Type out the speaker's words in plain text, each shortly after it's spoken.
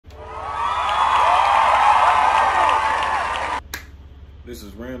This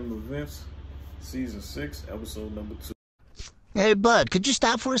is Random Events, Season 6, Episode number 2. Hey, Bud, could you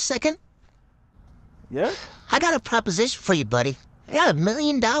stop for a second? Yeah? I got a proposition for you, buddy. I got $1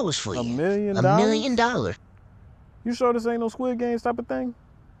 million for you. $1 million? $1 million. You sure this ain't no Squid Games type of thing?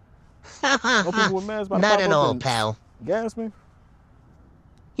 No people with masks about to Not pop at up all, and pal. gas me?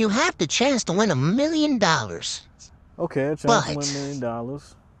 You have the chance to win $1 million. Okay, a chance to win $1 million.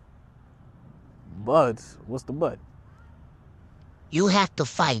 But, what's the but? You have to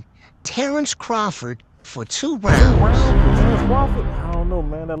fight Terrence Crawford for 2 2 rounds. rounds? Terrence Crawford? I don't know,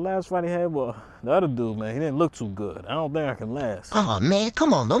 man. That last fight he had with the other dude, man, he didn't look too good. I don't think I can last. Oh, man,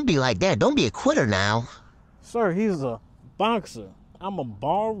 come on. Don't be like that. Don't be a quitter now. Sir, he's a boxer. I'm a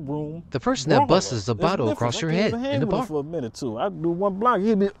barroom. The person brawler. that busts the bottle across your head in the bar. For a minute too. I do one block,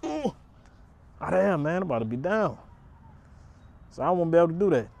 he'd be, oh damn, man, I'm about to be down. So I won't be able to do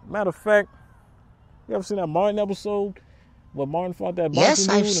that. Matter of fact, you ever seen that Martin episode where Martin fought that boxing Yes,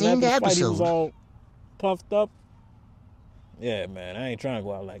 dude? I've seen the fight, he was episode. all puffed up. Yeah, man, I ain't trying to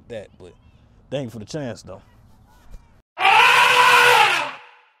go out like that, but thank you for the chance though.